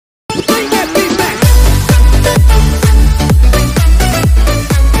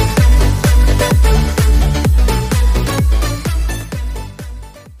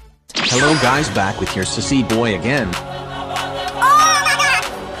guys back with your sissy boy again.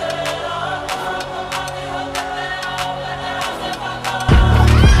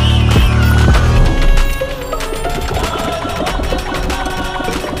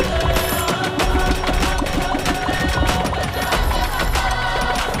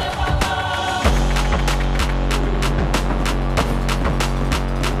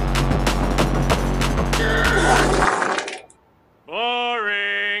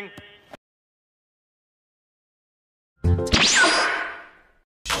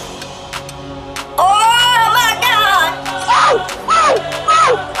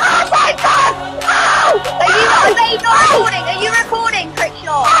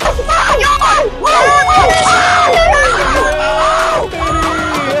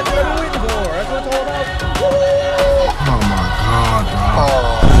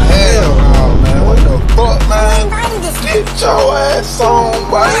 Get your ass on,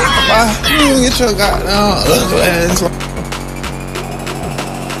 boy. Get your goddamn ugly ass on.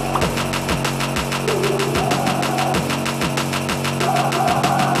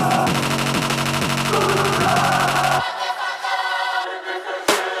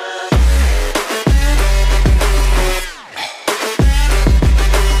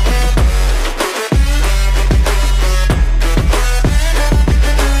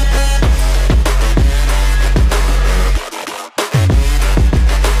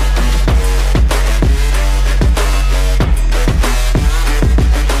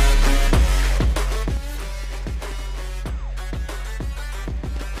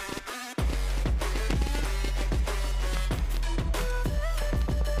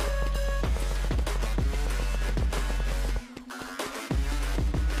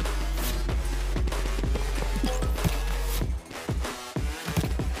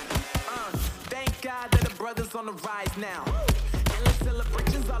 On the rise now. Endless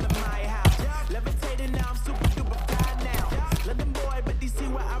celebrations all in my house. Levitating now, I'm super duper fly now. London boy, but DC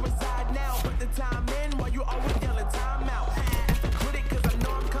where I reside now. Put the time in while you always yelling time out. Quit it, cause I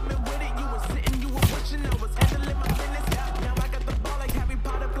know I'm coming with it. You were sitting, you were wishing I was handling my business. Now I got the ball like Harry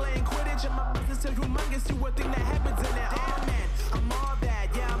Potter playing Quidditch. And my business is humongous, you would think that happens in it. Oh man, I'm all that,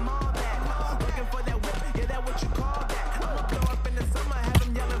 yeah, I'm all that. Looking for that whip, yeah, that what you call that. I'ma blow up in the summer, have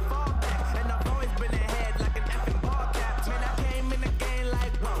them yelling fall back. And I've always been ahead like an effing ball cap. Man, I came in the game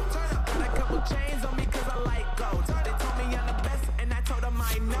like, whoa. Got a couple chains on me cause I like gold. They told me I'm the best and I told them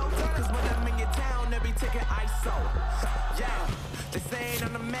I know. Cause when I'm in your town, every ticket I sold. Yeah, they saying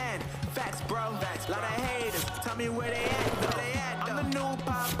I'm the man. Facts, bro. Facts. Lot of haters. Tell me where they at though. I'm the new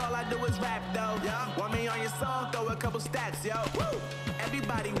pop, all I do is rap though. Want me on your song, throw a couple stacks, yo.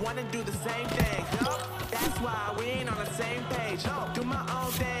 Everybody wanna do the same thing. That's why we ain't on the same page. Do my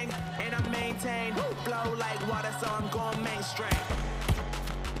own thing and I maintain. Flow like water, so I'm going mainstream.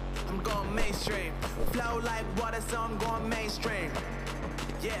 I'm going mainstream. Flow like water, so I'm going mainstream.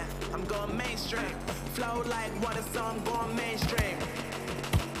 Yeah, I'm going mainstream. Flow like water, so I'm going mainstream.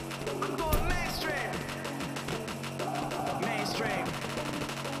 I'm going mainstream. Mainstream.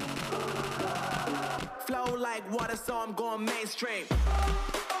 Flow like water, so I'm going mainstream.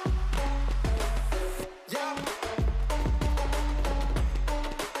 Yeah.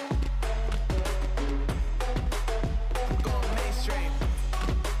 I'm going mainstream.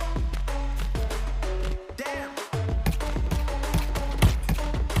 Damn.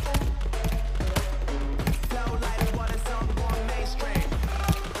 Flow like water, so I'm going mainstream.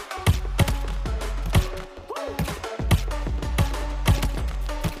 Woo.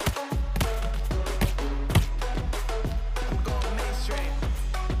 I'm going mainstream.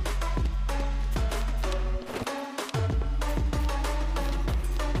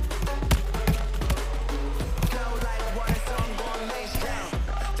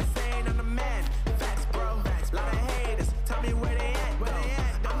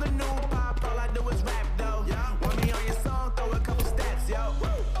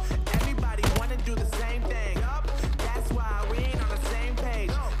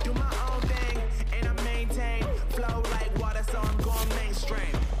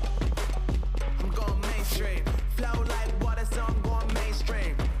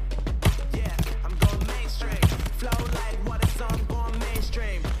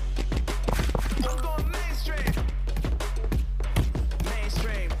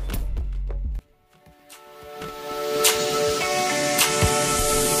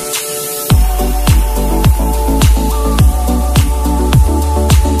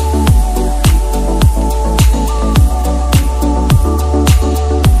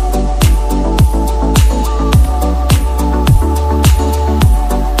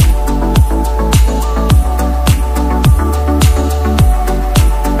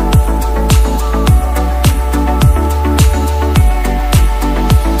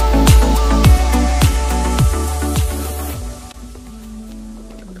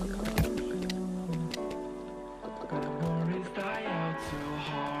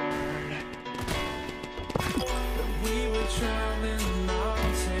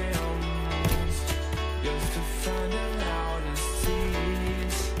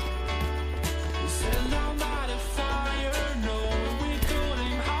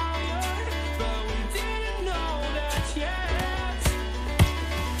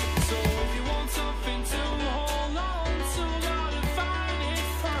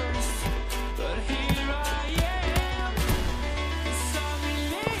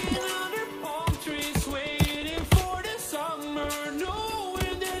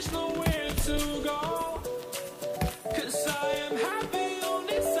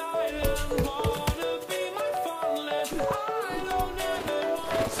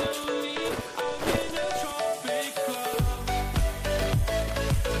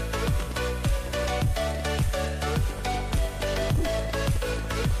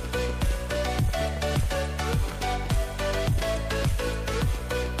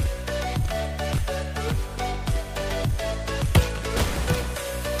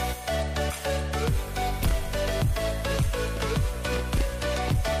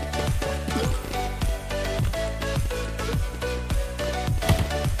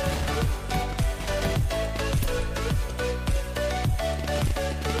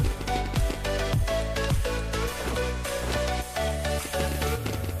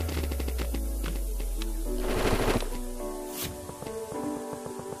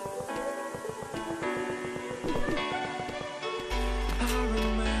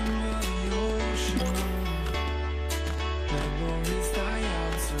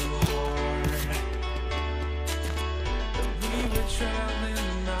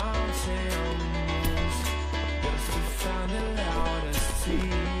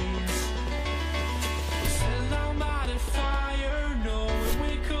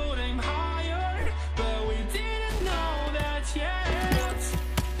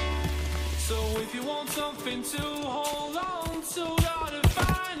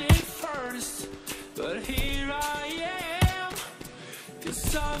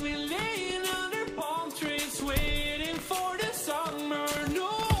 saw me laying under palm trees, waiting for the summer,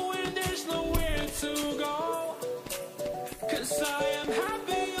 knowing there's nowhere to go. 'Cause I am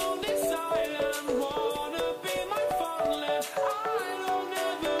happy on this island, wanna be my farmland. I don't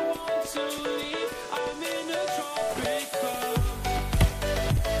ever want to leave, I'm in a tropic club.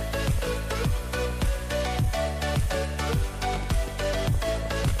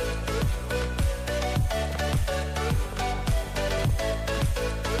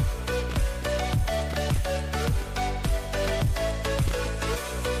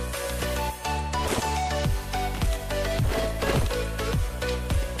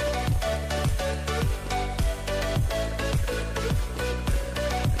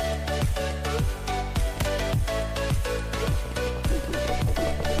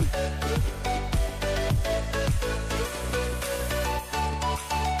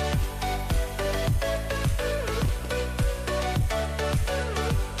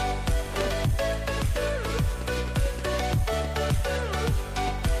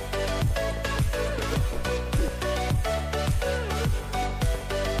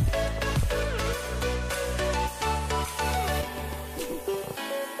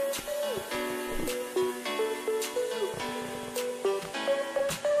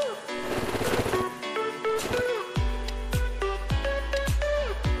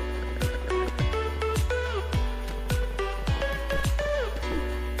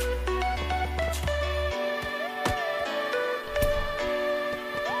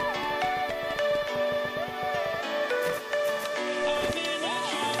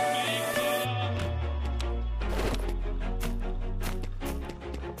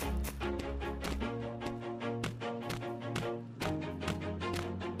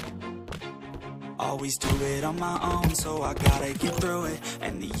 Always do it on my own, so I gotta get through it.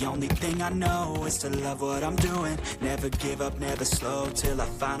 And the only thing I know is to love what I'm doing. Never give up, never slow, till I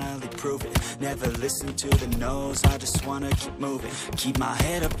finally prove it. Never listen to the no's, I just wanna keep moving. Keep my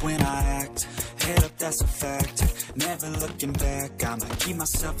head up when I act, head up, that's a fact. Never looking back, I'ma keep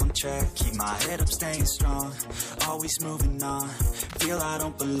myself on track. Keep my head up, staying strong, always moving on. Feel I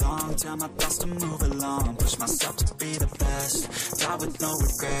don't belong, tell my thoughts to move along. Push myself to be the best, die with no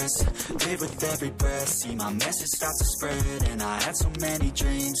regrets. Live with every breath, see my message start to spread. And I had so many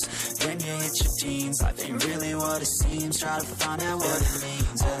dreams, then you hit your teens. Life ain't really what it seems, try to find out what it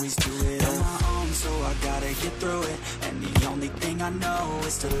means. Always do it on my own, so I gotta get through it. And the only thing I know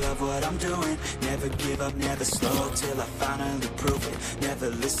is to love what I'm doing. Never give up, never slow, till I finally prove it. Never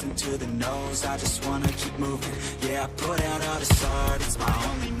listen to the no's, I just wanna keep moving. Yeah, I put out all this art, it's my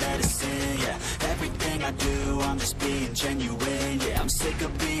only medicine. Yeah, everything I do, I'm just being genuine. Yeah, I'm sick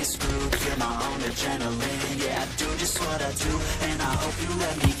of being screwed, feel my own adrenaline. Yeah, I do just what I do, and I hope you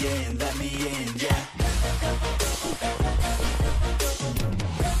let me in, yeah.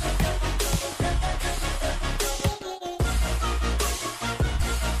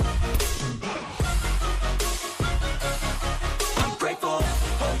 I'm grateful,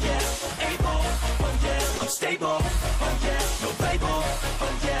 oh yeah, able, oh yeah, I'm stable, oh yeah, no label,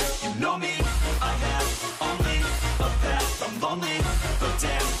 oh yeah, you know me, I have only a path, I'm lonely, but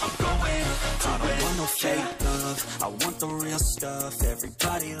damn, I'm going to win. I don't want no fake love, I want the real stuff.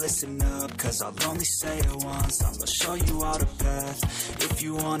 Everybody listen up, cause I'll only say it once. I'm gonna show you all the path, if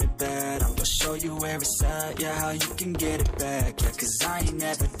you want it bad. I'm gonna show you where it's at, yeah, how you can get it back. Yeah, cause I ain't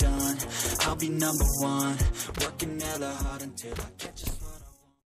never done, I'll be number one. Working hella hard until I catch you.